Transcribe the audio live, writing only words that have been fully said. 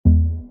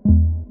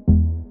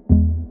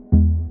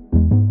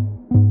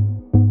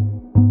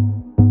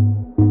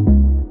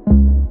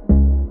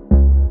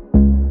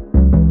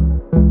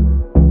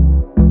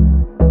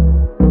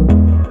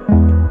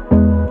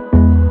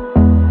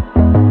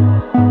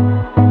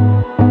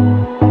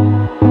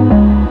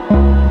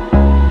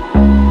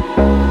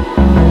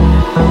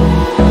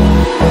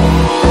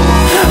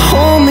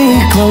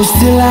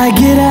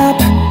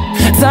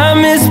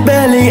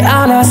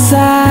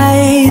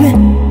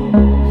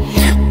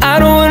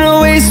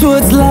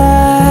what's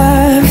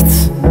left.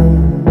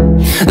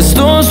 The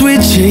storms we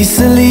chase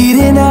are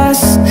leading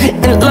us,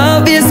 and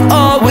love is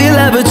all we'll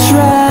ever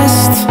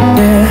trust.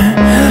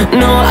 Yeah,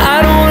 no, I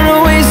don't wanna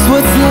waste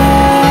what's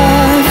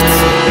left.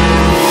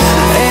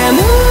 And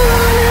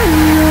on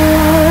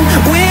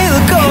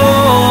we'll go,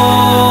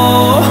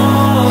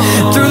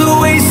 through the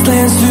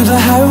wastelands, through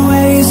the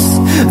highways,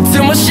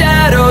 till my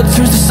shadow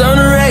turns to sun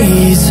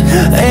rays.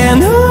 And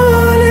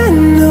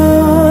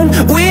on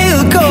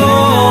we'll go,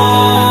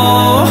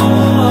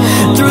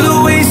 through the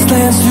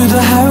wastelands, through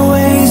the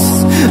highways,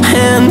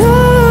 and on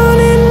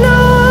we'll go.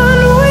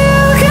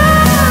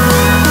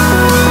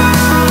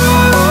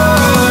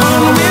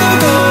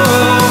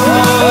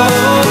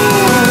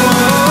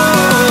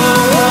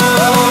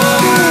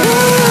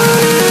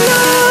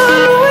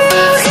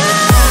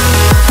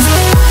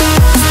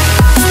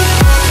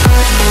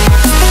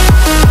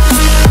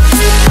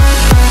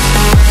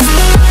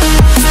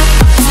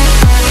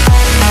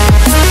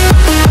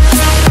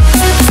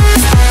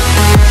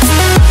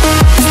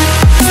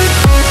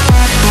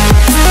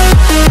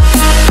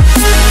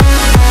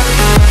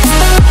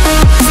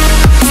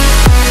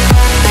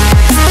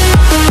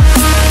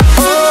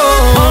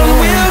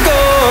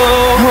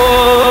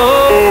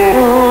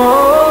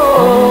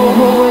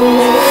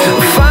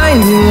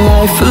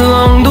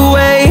 Along the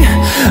way,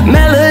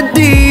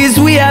 melodies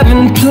we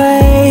haven't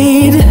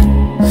played.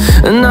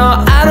 No,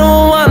 I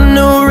don't want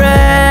no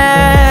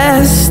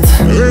rest.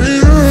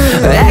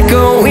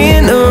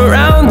 Echoing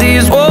around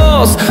these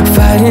walls,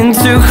 fighting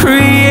to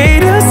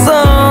create a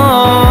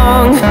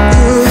song.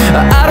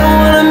 I don't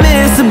wanna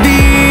miss a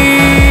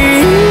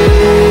beat.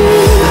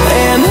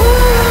 And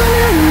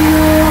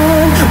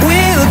on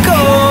we'll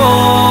go,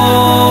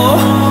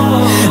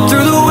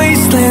 through the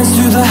wastelands,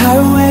 through the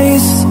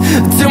highways,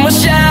 till my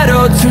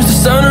shadow turns to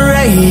sun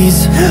rays.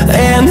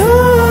 And on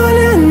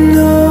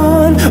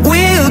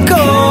we'll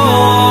go,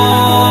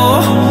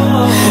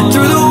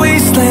 through the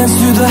wastelands,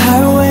 through the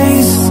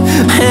highways,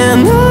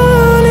 and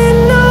on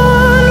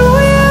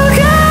we'll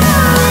go.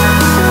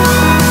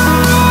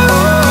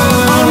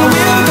 On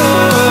we'll go.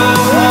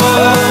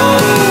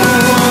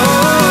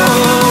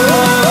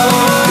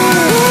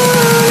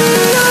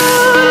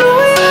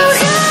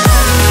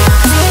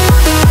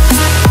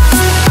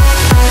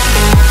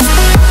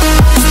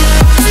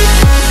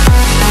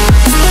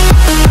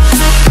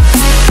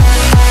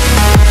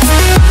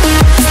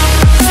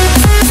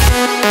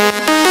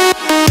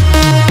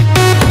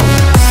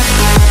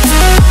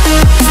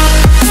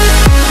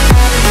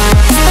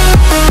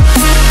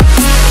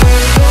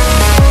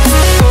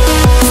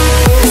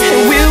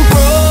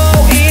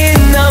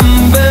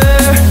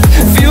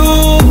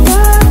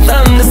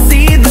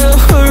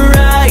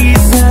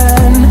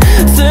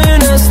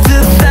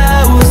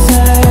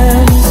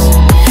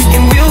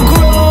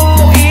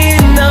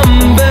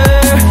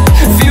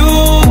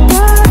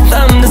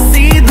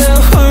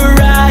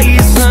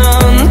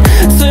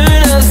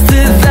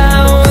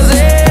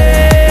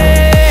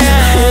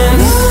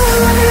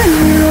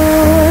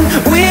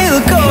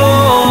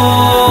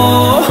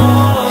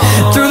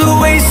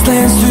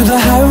 Through the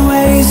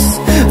highways,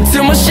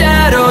 till my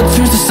shadow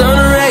turns to sun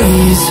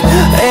rays.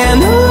 And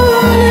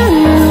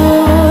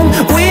on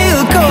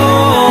we'll go,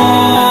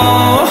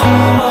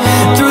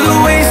 through the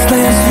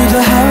wastelands, through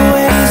the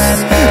highways,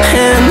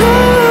 and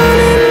on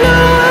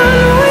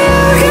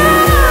we'll go.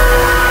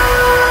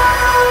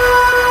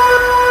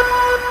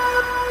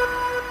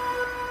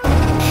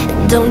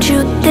 Don't you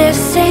dare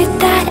say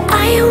that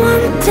I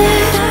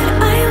wanted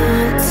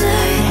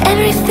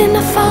everything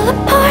to fall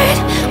apart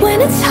when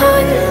it's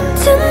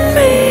haunting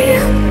me.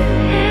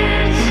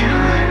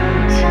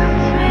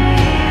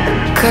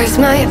 'Cause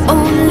my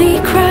only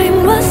crime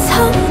was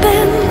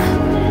hoping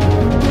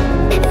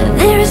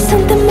there is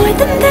something more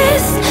than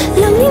this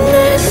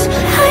loneliness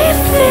I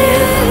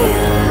feel.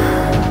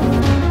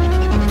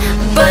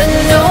 But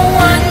no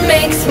one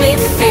makes me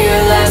feel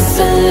less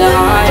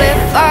alive.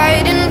 We're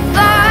fighting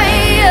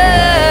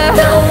fire,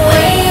 the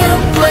way you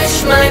push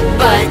my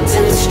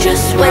buttons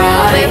just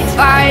right. We're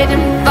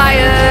fighting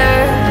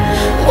fire,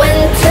 when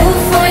two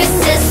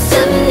voices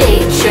of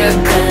nature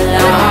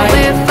collide.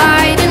 We're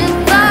fighting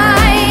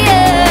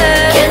fire,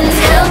 can't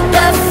help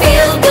but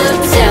feel the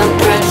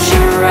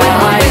temperature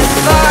rise.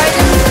 We're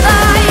fighting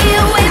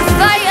fire with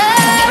fire.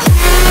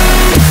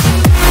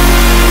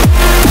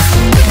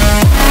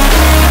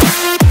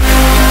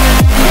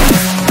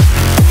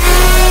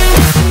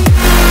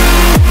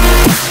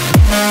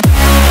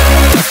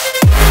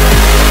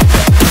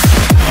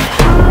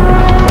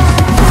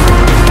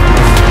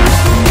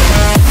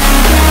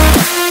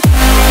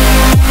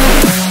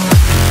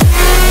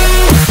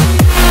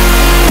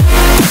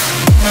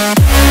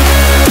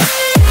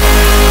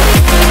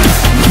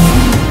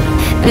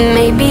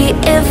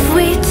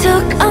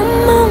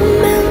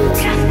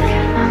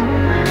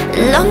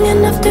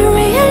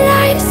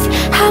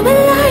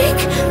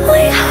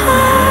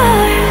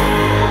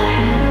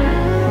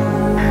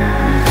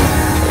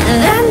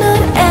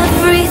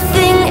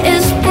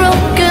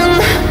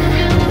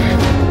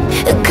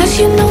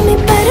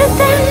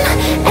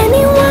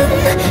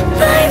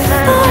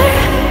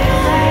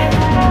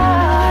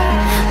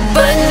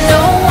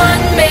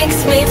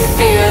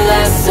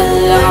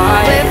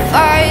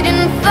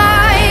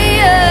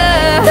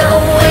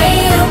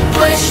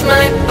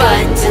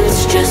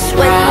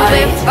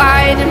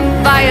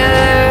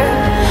 fire.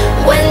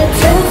 When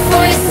two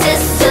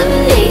voices of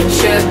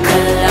nature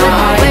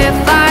collide, we're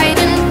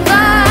fighting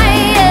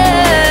fire.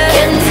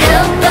 Can't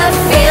help but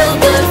feel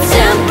the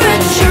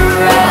temperature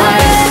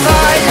rise.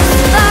 Fighting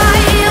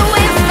fire,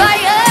 we're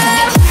fire.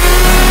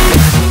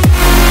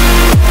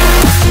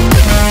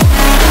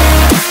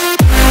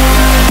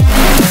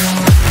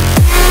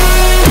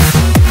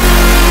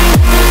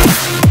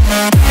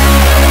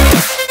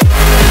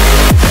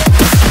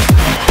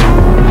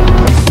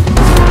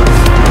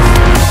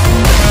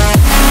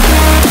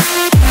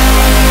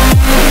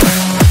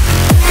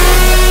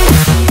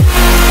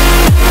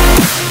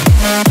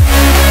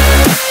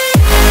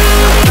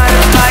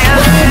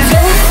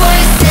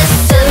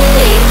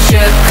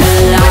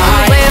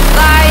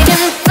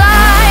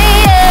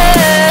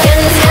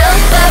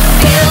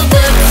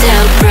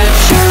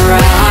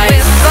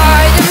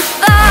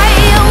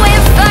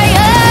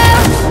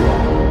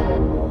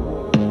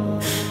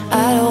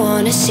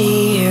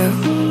 See you,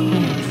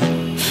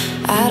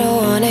 I don't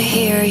wanna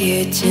hear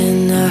you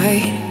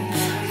tonight.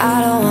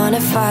 I don't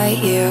wanna fight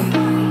you.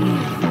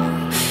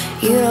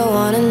 You don't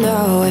wanna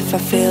know if I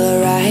feel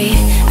alright.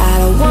 I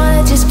don't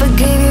wanna just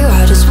forgive you,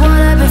 I just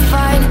wanna be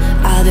fine.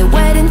 I'll be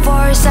waiting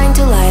for a sign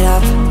to light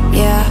up,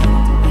 yeah.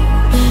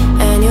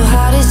 And your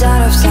heart is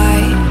out of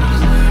sight.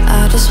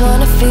 I just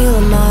wanna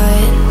feel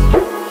mine.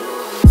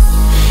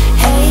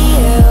 Hey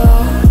you,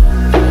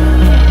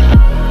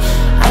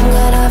 I'm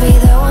gonna be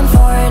the one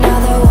for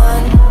another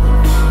one.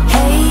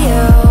 Hey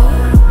you,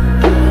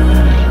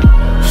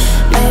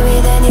 maybe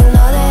then you'll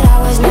know that I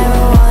was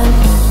never one.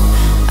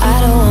 I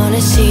don't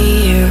wanna see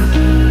you,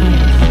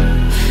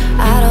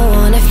 I don't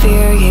wanna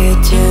fear you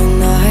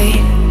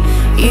tonight.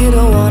 You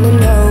don't wanna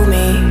know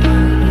me,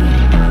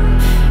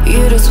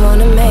 you just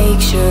wanna make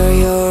sure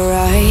you're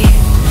right.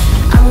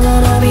 I'm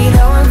gonna be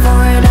the one for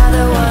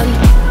another one.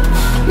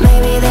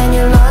 Maybe then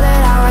you'll know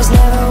that I was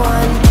never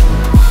one.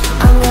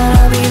 I'm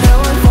gonna be the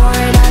one for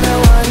another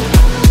one.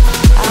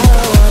 I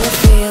don't wanna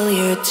feel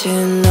you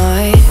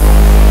tonight.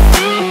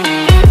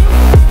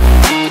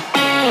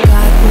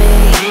 Got me.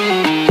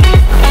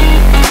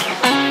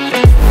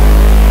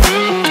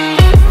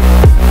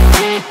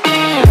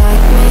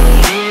 Got me.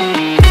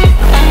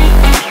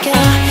 Can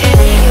I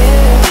hear you?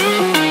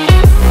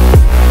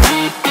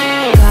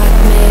 Got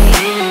me.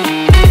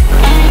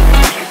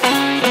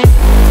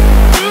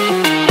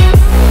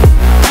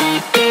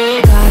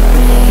 Got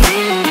me.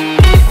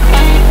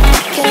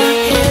 Can I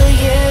hear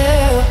you?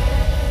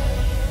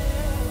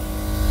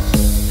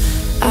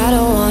 I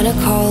don't wanna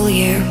call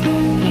you,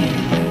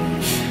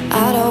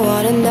 I don't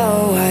wanna know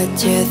what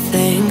you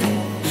think.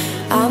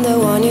 I'm the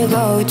one you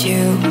go to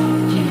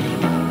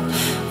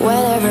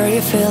whenever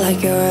you feel like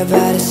you're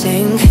about to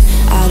sink.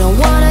 I don't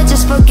wanna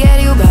just forget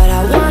you, but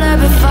I wanna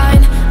be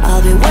fine.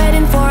 I'll be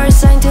waiting for a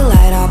sign to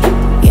light up,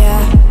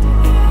 yeah.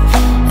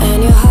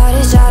 And your heart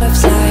is out of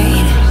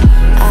sight.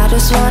 I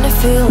just wanna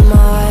feel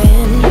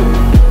mine.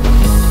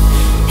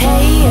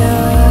 Hey you,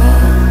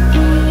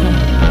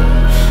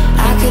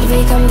 I could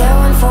become the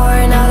one for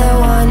another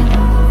one.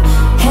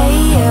 Hey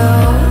you,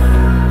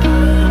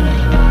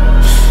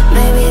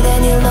 maybe then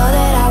you'll know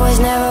that I was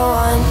never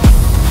one.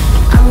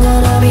 I'm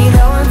gonna be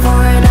the one for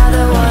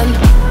another one.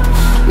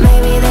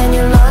 Maybe then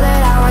you'll know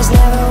that I was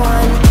never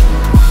one.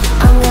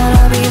 I'm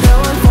gonna be the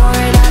one for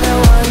another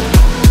one.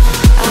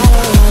 I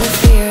don't wanna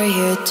fear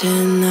you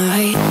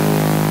tonight.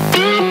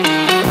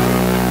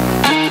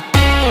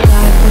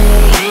 Got me.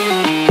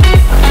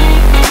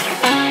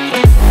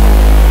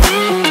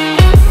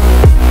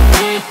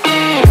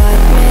 Got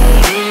me.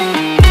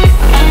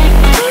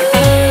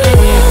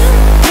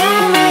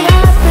 Got me,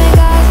 got me,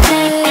 got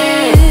me.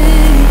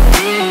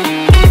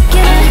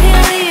 Can I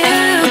hear you?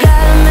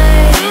 Got me.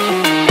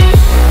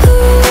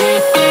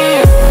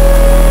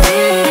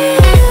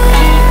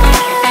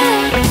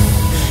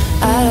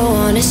 I don't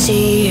wanna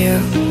see you,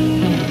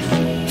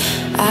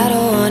 I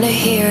don't wanna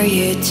hear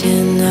you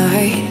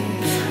tonight.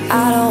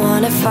 I don't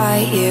wanna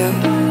fight you.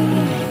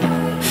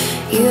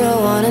 You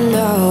don't wanna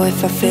know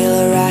if I feel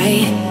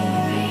alright.